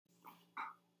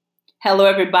Hello,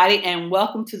 everybody, and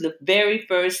welcome to the very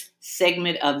first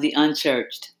segment of The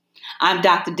Unchurched. I'm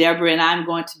Dr. Deborah, and I'm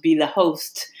going to be the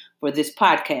host for this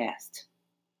podcast.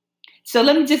 So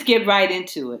let me just get right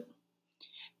into it.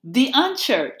 The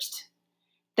Unchurched,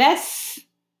 that's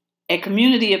a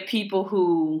community of people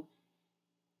who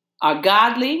are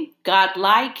godly,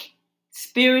 godlike,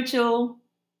 spiritual,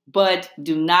 but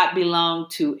do not belong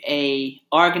to an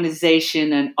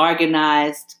organization, an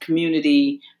organized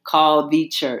community called the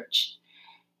church.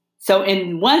 So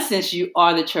in one sense, you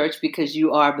are the church because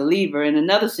you are a believer. In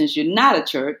another sense, you're not a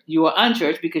church. You are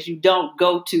unchurched because you don't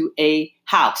go to a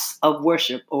house of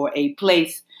worship or a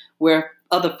place where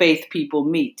other faith people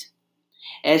meet.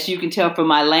 As you can tell from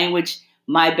my language,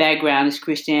 my background is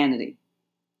Christianity.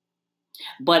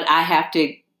 But I have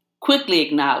to quickly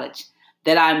acknowledge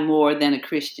that I'm more than a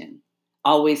Christian.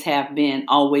 Always have been,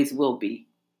 always will be.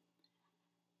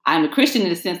 I'm a Christian in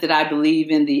the sense that I believe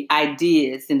in the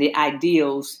ideas and the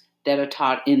ideals that are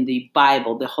taught in the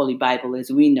Bible, the Holy Bible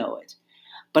as we know it.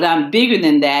 But I'm bigger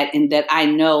than that in that I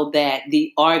know that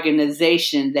the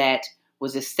organization that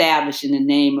was established in the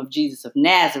name of Jesus of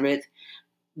Nazareth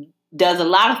does a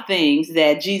lot of things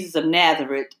that Jesus of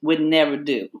Nazareth would never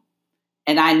do.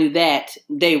 And I knew that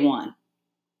day one.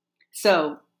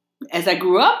 So as I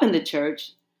grew up in the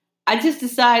church, I just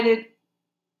decided,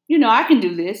 I can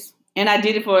do this. And I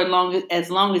did it for as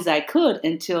long as I could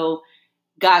until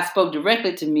God spoke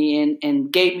directly to me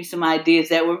and gave me some ideas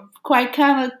that were quite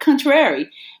kind of contrary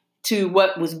to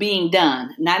what was being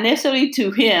done. Not necessarily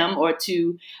to him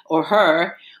or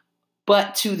her,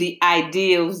 but to the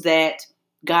ideals that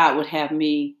God would have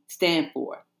me stand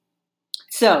for.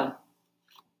 So,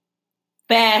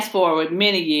 fast forward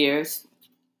many years,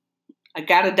 I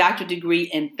got a doctorate degree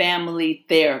in family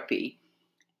therapy.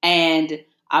 And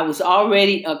I was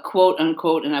already a quote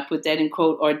unquote, and I put that in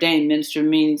quote, ordained minister,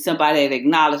 meaning somebody had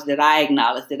acknowledged that I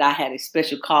had a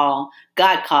special call,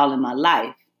 God call in my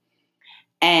life.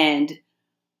 And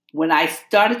when I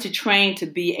started to train to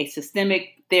be a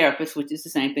systemic therapist, which is the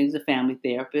same thing as a family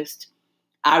therapist,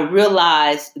 I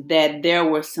realized that there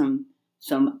were some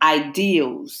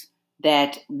ideals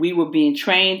that we were being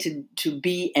trained to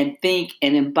be and think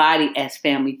and embody as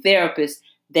family therapists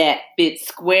that fit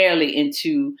squarely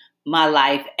into my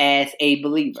life as a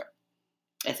believer,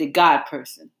 as a God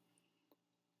person.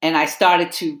 And I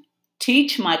started to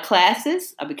teach my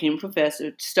classes. I became a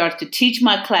professor, started to teach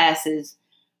my classes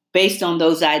based on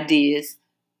those ideas.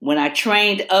 When I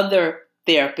trained other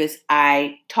therapists,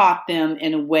 I taught them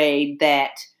in a way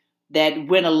that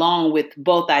went along with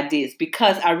both ideas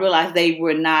because I realized they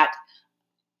were not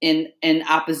in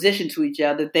opposition to each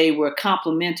other. They were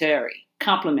complementary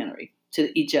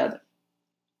to each other.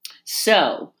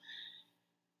 So,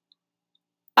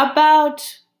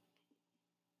 about,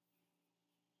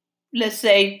 let's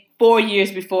say, 4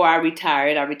 years before I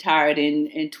retired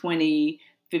in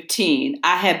 2015,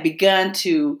 I had begun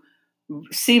to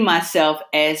see myself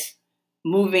as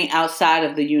moving outside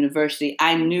of the university.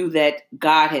 I knew that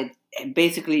God had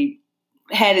basically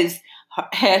had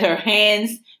her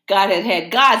hands, God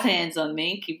had God's hands on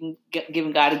me,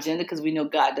 giving God agenda, because we know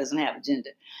God doesn't have agenda.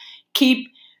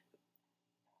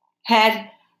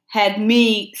 Had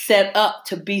me set up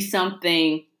to be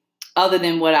something other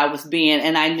than what I was being,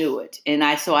 and I knew it.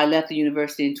 So I left the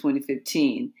university in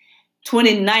 2015.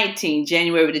 2019,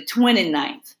 January the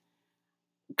 29th,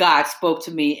 God spoke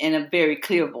to me in a very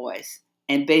clear voice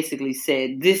and basically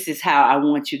said, this is how I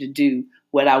want you to do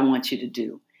what I want you to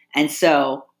do. And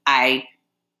so I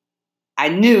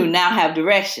knew now have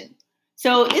direction.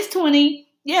 So it's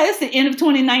the end of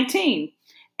 2019.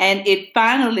 And it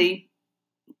finally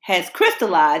has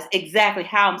crystallized exactly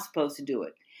how I'm supposed to do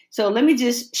it. So let me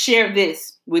just share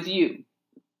this with you.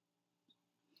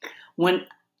 When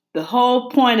the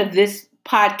whole point of this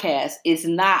podcast is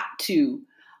not to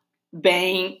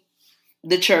bang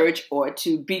the church or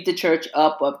to beat the church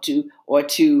up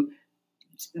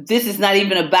this is not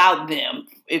even about them,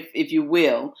 if you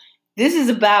will. This is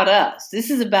about us.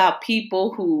 This is about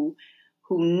people who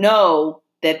know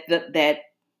that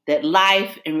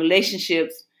life and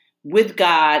relationships with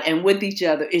God and with each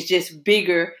other is just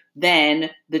bigger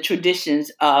than the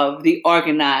traditions of the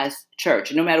organized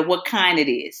church, no matter what kind it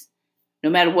is, no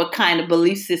matter what kind of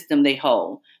belief system they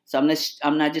hold. So I'm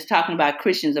not just talking about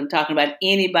Christians. I'm talking about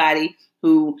anybody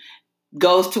who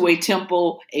goes to a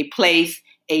temple, a place,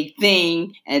 a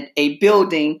thing, and a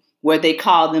building where they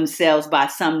call themselves by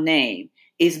some name.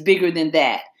 It's bigger than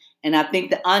that. And I think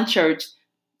the unchurched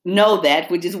know that,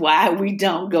 which is why we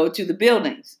don't go to the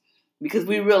buildings. Because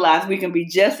we realize we can be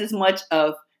just as much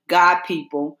of God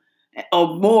people,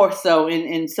 or more so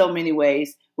in so many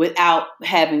ways, without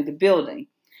having the building.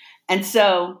 And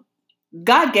so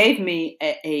God gave me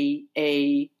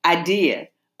a idea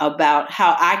about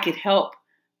how I could help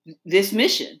this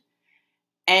mission.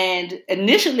 And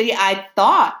initially I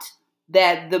thought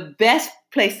that the best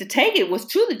place to take it was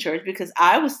to the church, because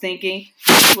I was thinking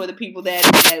these were the people that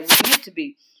it was meant to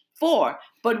be for.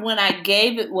 But when I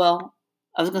gave it, I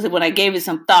was going to say when I gave it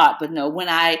some thought, but no, when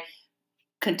I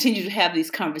continued to have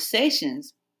these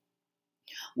conversations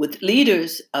with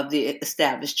leaders of the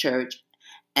established church,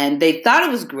 and they thought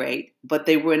it was great, but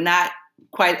they were not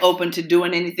quite open to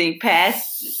doing anything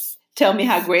past tell me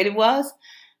how great it was,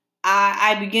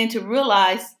 I began to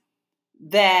realize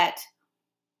that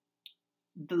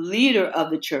the leader of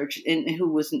the church, and who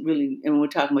wasn't really, and we're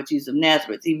talking about Jesus of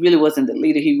Nazareth, he really wasn't the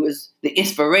leader. He was the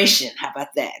inspiration. How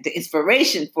about that? The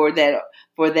inspiration for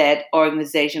that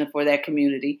organization, for that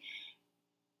community,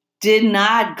 did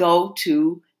not go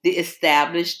to the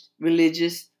established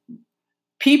religious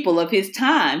people of his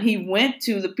time. He went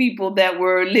to the people that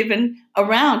were living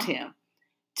around him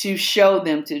to show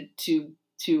them,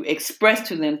 to express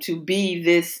to them, to be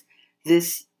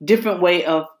this different way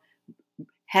of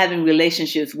having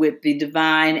relationships with the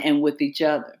divine and with each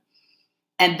other.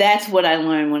 And that's what I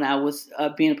learned when I was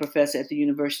being a professor at the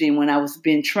university, and when I was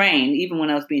being trained, even when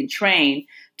I was being trained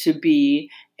to be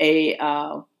a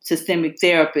systemic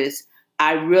therapist,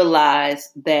 I realized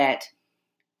that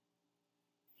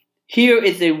here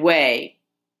is a way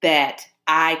that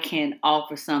I can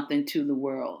offer something to the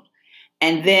world.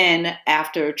 And then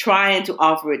after trying to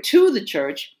offer it to the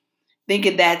church,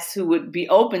 thinking that's who would be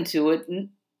open to it,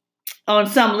 on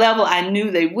some level, I knew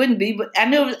they wouldn't be, but I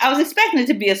knew I was expecting it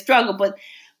to be a struggle.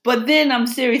 But then I'm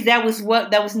serious. That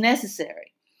was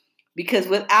necessary, because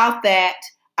without that,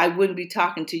 I wouldn't be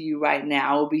talking to you right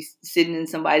now. I would be sitting in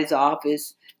somebody's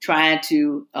office trying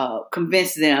to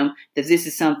convince them that this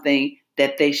is something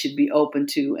that they should be open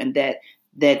to, and that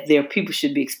their people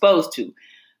should be exposed to.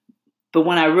 But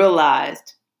when I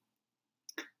realized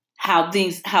how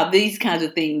these kinds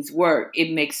of things work,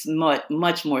 it makes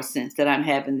much more sense that I'm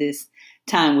having this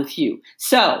time with you.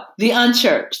 So, the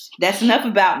unchurched. That's enough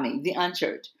about me, the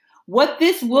unchurched. What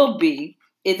this will be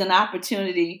is an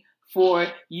opportunity for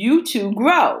you to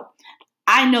grow.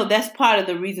 I know that's part of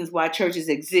the reasons why churches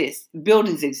exist,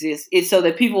 buildings exist, is so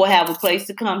that people will have a place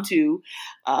to come to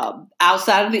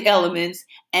outside of the elements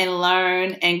and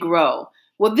learn and grow.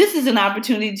 Well, this is an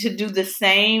opportunity to do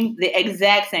the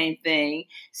exact same thing,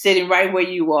 sitting right where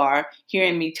you are,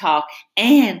 hearing me talk,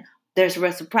 and there's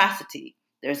reciprocity.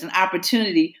 There's an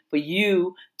opportunity for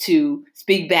you to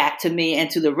speak back to me and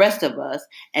to the rest of us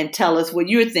and tell us what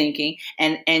you're thinking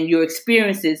and your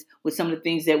experiences with some of the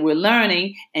things that we're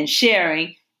learning and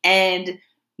sharing and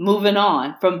moving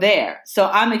on from there. So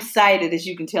I'm excited, as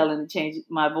you can tell in the change of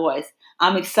my voice,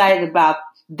 I'm excited about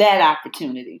that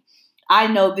opportunity. I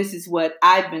know this is what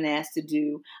I've been asked to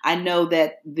do. I know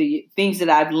that the things that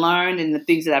I've learned and the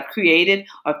things that I've created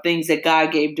are things that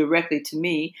God gave directly to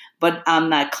me, but I'm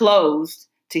not closed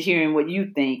to hearing what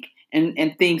you think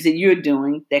and things that you're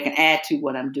doing that can add to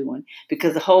what I'm doing.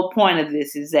 Because the whole point of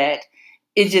this is that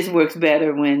it just works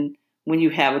better when you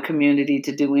have a community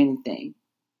to do anything.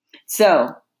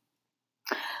 So,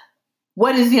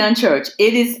 what is the unchurched?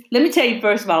 It is, let me tell you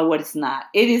first of all what it's not.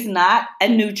 It is not a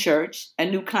new church, a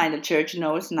new kind of church.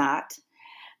 No, it's not.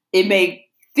 It may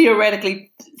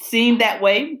theoretically seem that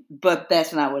way, but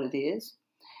that's not what it is.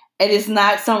 It is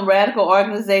not some radical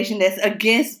organization that's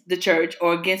against the church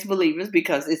or against believers,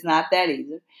 because it's not that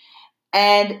either.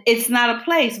 And it's not a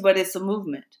place, but it's a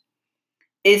movement.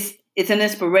 It's an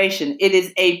inspiration. It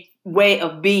is a way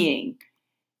of being.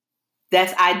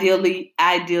 That's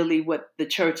ideally what the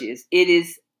church is.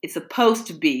 It's supposed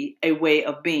to be a way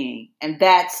of being. And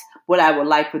that's what I would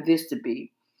like for this to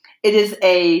be. It is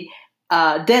a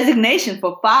designation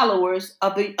for followers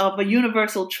of a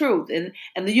universal truth. And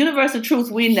the universal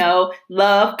truth we know,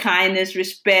 love, kindness,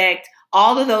 respect,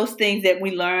 all of those things that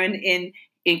we learn in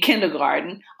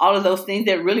kindergarten, all of those things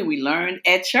that really we learn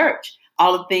at church,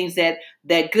 all the things that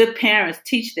good parents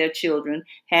teach their children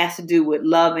has to do with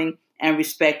loving and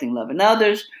respecting, loving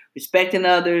others, respecting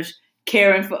others,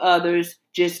 caring for others,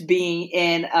 just being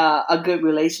in a good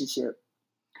relationship.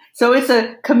 So it's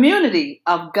a community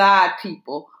of God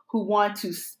people who want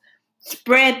to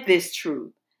spread this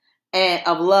truth and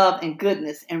of love and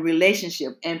goodness and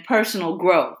relationship and personal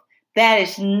growth. That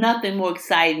is nothing more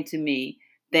exciting to me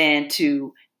than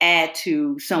to add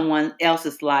to someone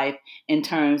else's life in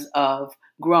terms of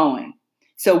growing.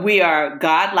 So we are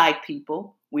God-like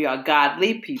people. We are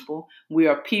godly people. We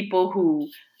are people who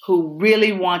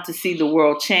really want to see the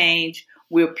world change.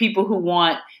 We're people who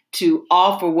want to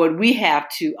offer what we have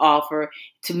to offer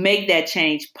to make that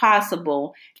change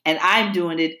possible. And I'm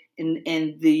doing it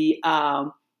in the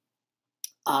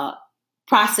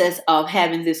process of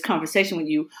having this conversation with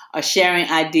you, sharing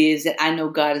ideas that I know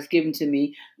God has given to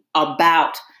me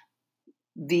about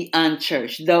the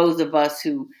unchurched, those of us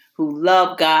who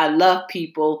love God, love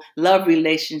people, love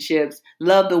relationships,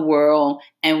 love the world,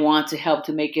 and want to help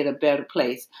to make it a better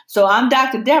place. So I'm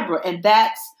Dr. Deborah, and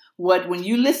that's what, when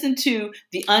you listen to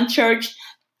the unchurched,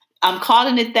 I'm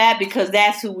calling it that because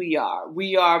that's who we are.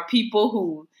 We are people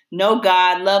who know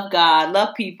God,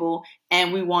 love people,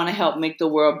 and we want to help make the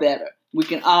world better. We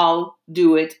can all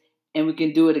do it, and we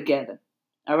can do it together.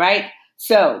 All right?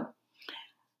 So,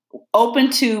 open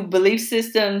to belief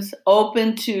systems,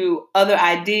 open to other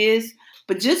ideas,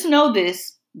 but just know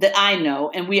this, that I know,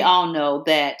 and we all know,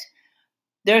 that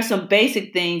there are some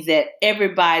basic things that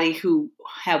everybody who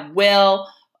have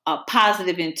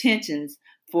positive intentions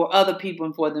for other people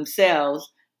and for themselves,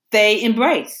 they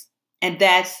embrace. And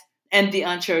the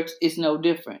unchurched is no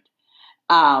different.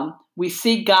 We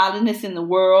seek godliness in the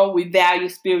world. We value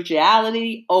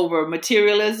spirituality over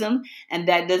materialism. And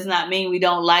that does not mean we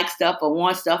don't like stuff or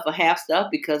want stuff or have stuff,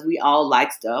 because we all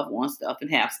like stuff, want stuff,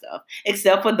 and have stuff,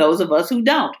 except for those of us who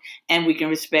don't. And we can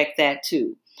respect that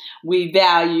too. We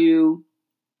value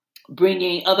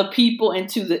bringing other people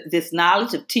into this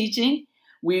knowledge of teaching.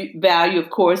 We value, of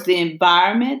course, the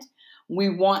environment. We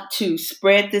want to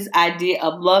spread this idea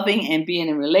of loving and being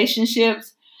in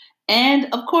relationships.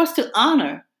 And, of course, to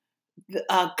honor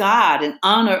God and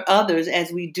honor others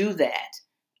as we do that.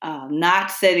 Not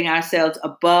setting ourselves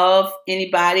above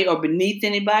anybody or beneath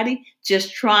anybody,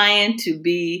 just trying to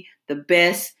be the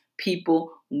best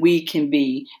people we can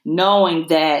be, knowing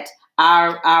that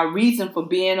our reason for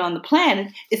being on the planet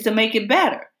is to make it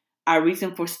better. Our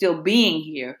reason for still being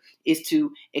here is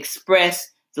to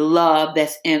express the love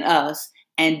that's in us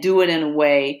and do it in a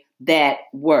way that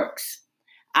works.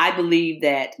 I believe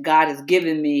that God has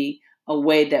given me a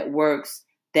way that works,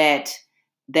 that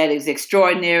is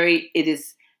extraordinary. It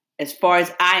is, as far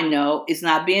as I know, it's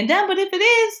not being done. But if it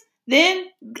is, then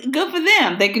good for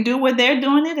them. They can do it where they're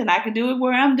doing it, and I can do it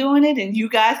where I'm doing it, and you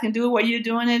guys can do it where you're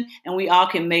doing it, and we all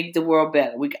can make the world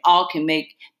better. We all can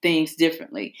make things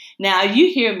differently. Now,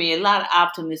 you hear me, a lot of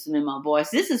optimism in my voice.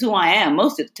 This is who I am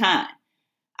most of the time.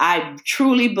 I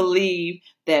truly believe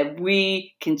that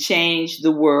we can change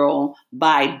the world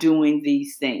by doing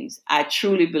these things. I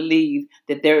truly believe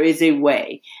that there is a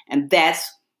way. And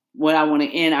that's what I want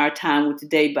to end our time with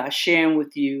today, by sharing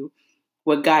with you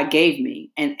what God gave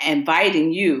me and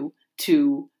inviting you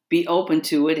to be open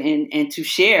to it and to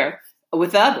share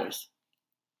with others.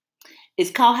 It's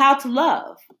called How to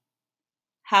Love.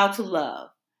 How to Love.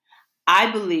 I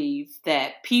believe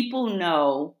that people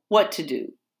know what to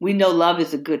do. We know love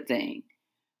is a good thing.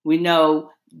 We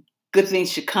know good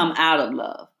things should come out of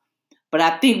love. But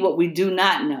I think what we do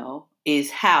not know is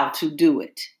how to do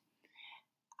it.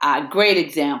 A great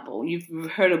example. You've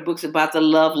heard of books about the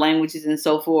love languages and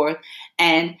so forth.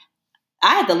 And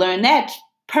I had to learn that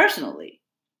personally.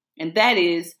 And that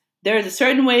is, there's a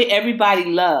certain way everybody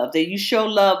loves, that you show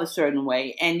love a certain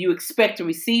way and you expect to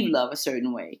receive love a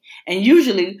certain way. And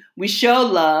usually we show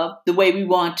love the way we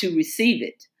want to receive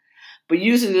it. But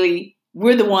usually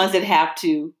we're the ones that have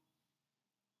to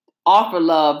offer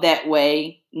love that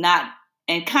way,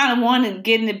 and kind of want to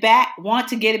get it back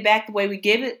the way we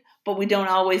give it, but we don't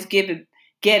always get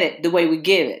it the way we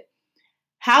give it.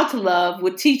 How to Love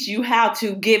would teach you how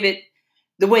to give it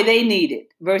the way they need it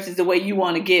versus the way you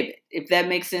want to give it. If that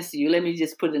makes sense to you, let me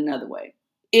just put it another way.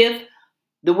 If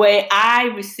the way I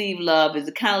receive love is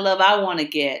the kind of love I want to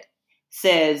get,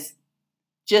 says,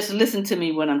 just listen to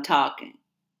me when I'm talking.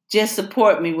 Just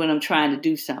support me when I'm trying to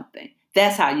do something.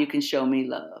 That's how you can show me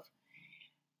love.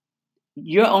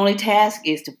 Your only task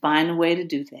is to find a way to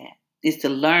do that, is to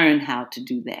learn how to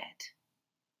do that.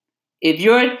 If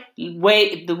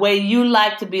the way you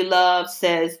like to be loved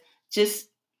says, just,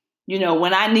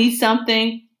 when I need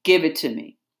something, give it to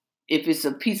me. If it's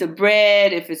a piece of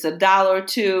bread, if it's $1 or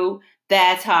 $2,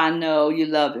 that's how I know you're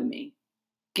loving me.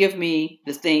 Give me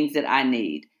the things that I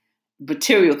need,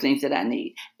 material things that I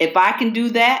need. If I can do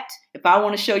that, if I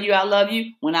want to show you I love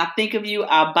you, when I think of you,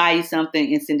 I'll buy you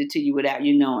something and send it to you without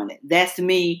you knowing it. That's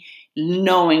me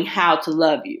knowing how to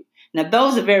love you. Now,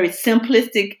 those are very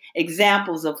simplistic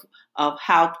examples of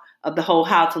the whole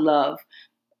how to love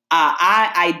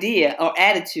idea or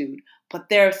attitude. But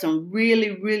there are some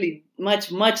really, really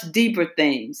much, much deeper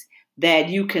things that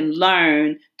you can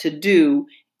learn to do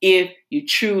if you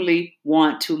truly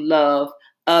want to love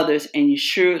others and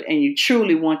you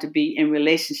truly want to be in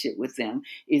relationship with them.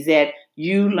 Is that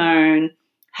you learn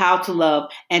how to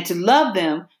love. And to love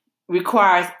them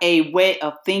requires a way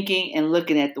of thinking and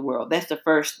looking at the world. That's the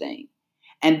first thing.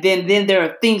 And then there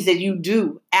are things that you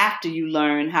do after you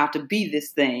learn how to be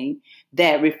this thing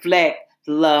that reflect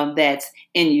the love that's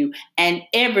in you. And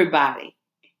everybody,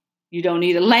 you don't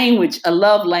need a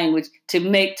love language to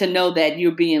know that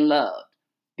you're being loved,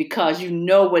 because you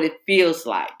know what it feels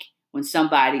like when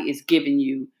somebody is giving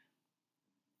you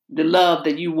the love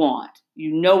that you want.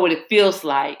 You know what it feels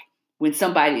like when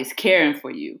somebody is caring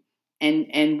for you.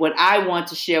 And what I want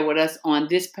to share with us on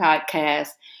this podcast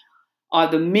are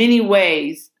the many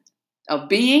ways of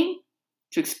being,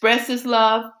 to express this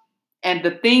love, and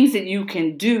the things that you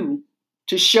can do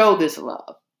to show this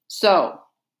love. So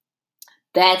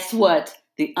that's what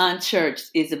the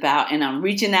Unchurched is about. And I'm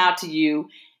reaching out to you,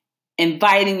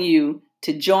 inviting you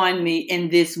to join me in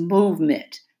this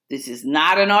movement. This is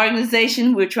not an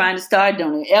organization we're trying to start.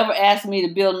 Don't ever ask me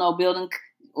to build no building.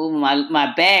 Oh,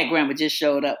 my bad grandma just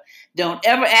showed up. Don't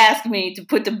ever ask me to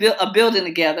put a building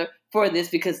together for this,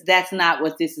 because that's not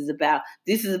what this is about.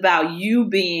 This is about you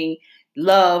being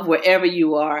loved wherever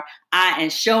you are. I am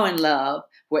showing love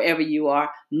wherever you are.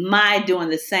 My doing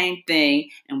the same thing,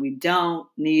 and we don't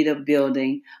need a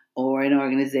building or an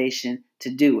organization to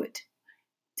do it.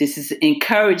 This is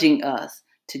encouraging us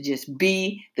to just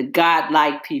be the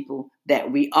God-like people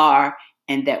that we are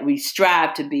and that we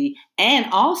strive to be, and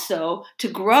also to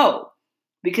grow.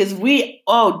 Because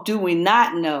do we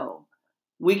not know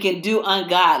we can do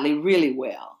ungodly really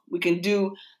well? We can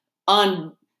do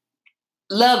unloving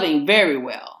very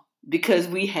well, because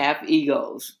we have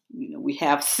egos. We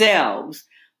have selves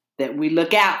that we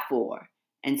look out for.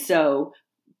 And so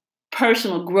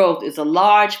personal growth is a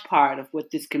large part of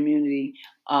what this community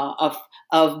of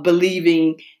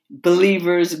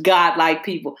believers, God-like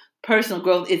people. Personal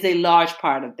growth is a large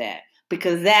part of that,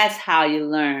 because that's how you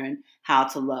learn how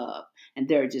to love. And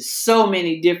there are just so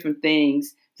many different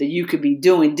things that you could be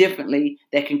doing differently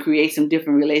that can create some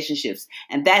different relationships.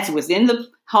 And that's within the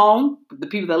home, the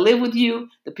people that live with you,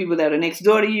 the people that are next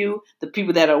door to you, the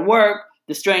people that are at work,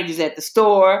 the strangers at the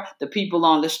store, the people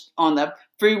on the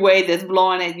freeway that's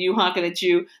blowing at you, honking at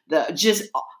you, just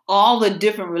all the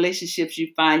different relationships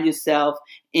you find yourself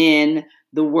in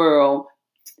the world.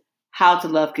 How to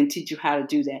Love can teach you how to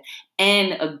do that.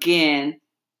 And again,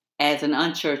 as an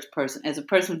unchurched person, as a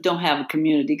person who don't have a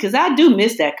community, because I do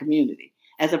miss that community.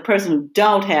 As a person who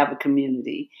don't have a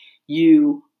community,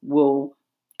 you will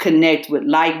connect with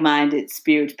like-minded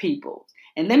spirit people.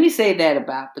 And let me say that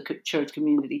about the church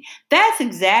community. That's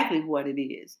exactly what it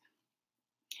is.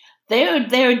 There,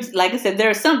 like I said,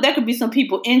 there could be some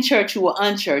people in church who are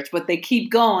unchurched, but they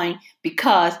keep going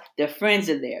because their friends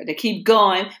are there. They keep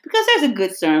going because there's a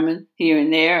good sermon here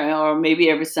and there, or maybe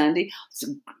every Sunday. It's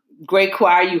a great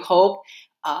choir, you hope.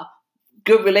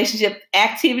 Good relationship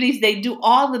activities. They do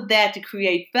all of that to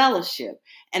create fellowship.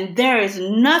 And there is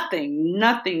nothing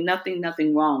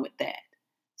wrong with that.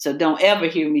 So don't ever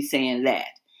hear me saying that.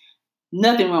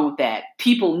 Nothing wrong with that.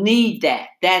 People need that.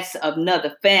 That's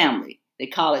another family. They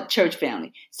call it church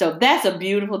family. So that's a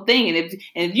beautiful thing. And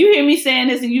if you hear me saying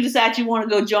this and you decide you want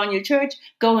to go join your church,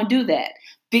 go and do that.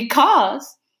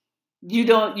 Because you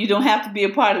don't have to be a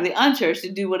part of the unchurched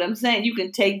to do what I'm saying. You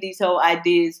can take these whole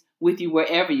ideas with you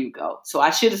wherever you go. So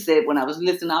I should have said, when I was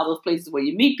listing all those places where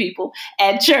you meet people,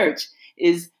 at church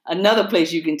is another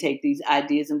place you can take these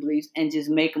ideas and beliefs and just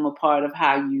make them a part of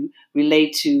how you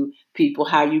relate to people,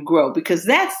 how you grow. Because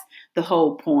that's the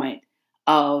whole point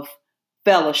of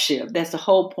fellowship. That's the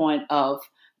whole point of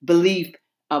belief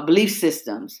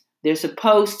systems. They're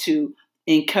supposed to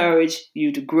encourage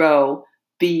you to grow,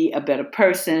 be a better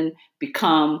person,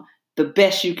 become the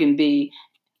best you can be,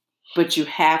 but you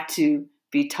have to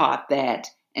be taught that.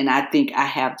 And I think I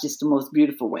have just the most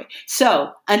beautiful way.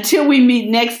 So until we meet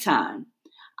next time,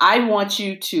 I want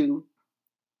you to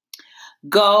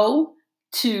go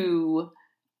to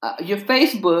your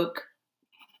Facebook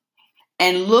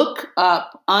and look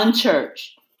up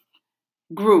Unchurched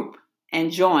group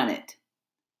and join it.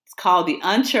 It's called the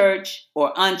Unchurched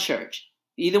or Unchurched.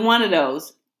 Either one of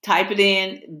those. Type it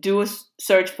in, do a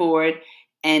search for it,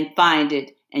 and find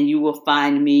it. And you will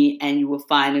find me, and you will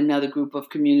find another group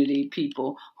of community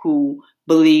people who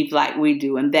believe like we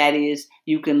do. And that is,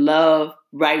 you can love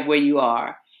right where you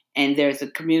are. And there's a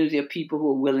community of people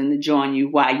who are willing to join you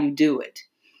while you do it.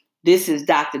 This is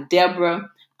Dr.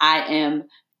 Deborah. I am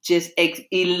just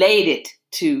elated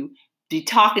to be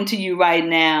talking to you right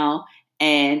now.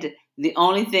 And the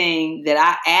only thing that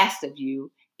I asked of you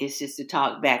is just to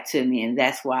talk back to me. And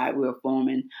that's why we're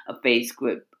forming a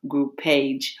Facebook group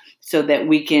page, so that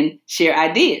we can share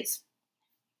ideas.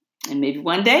 And maybe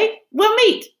one day we'll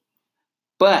meet.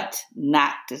 but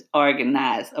not to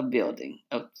organize a building,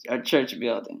 a church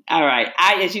building. All right.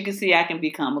 As you can see, I can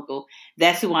be comical.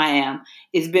 That's who I am.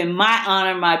 It's been my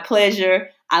honor, my pleasure.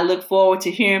 I look forward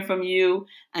to hearing from you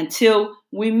until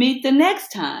we meet the next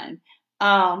time.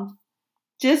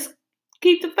 Just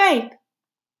keep the faith.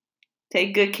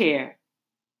 Take good care.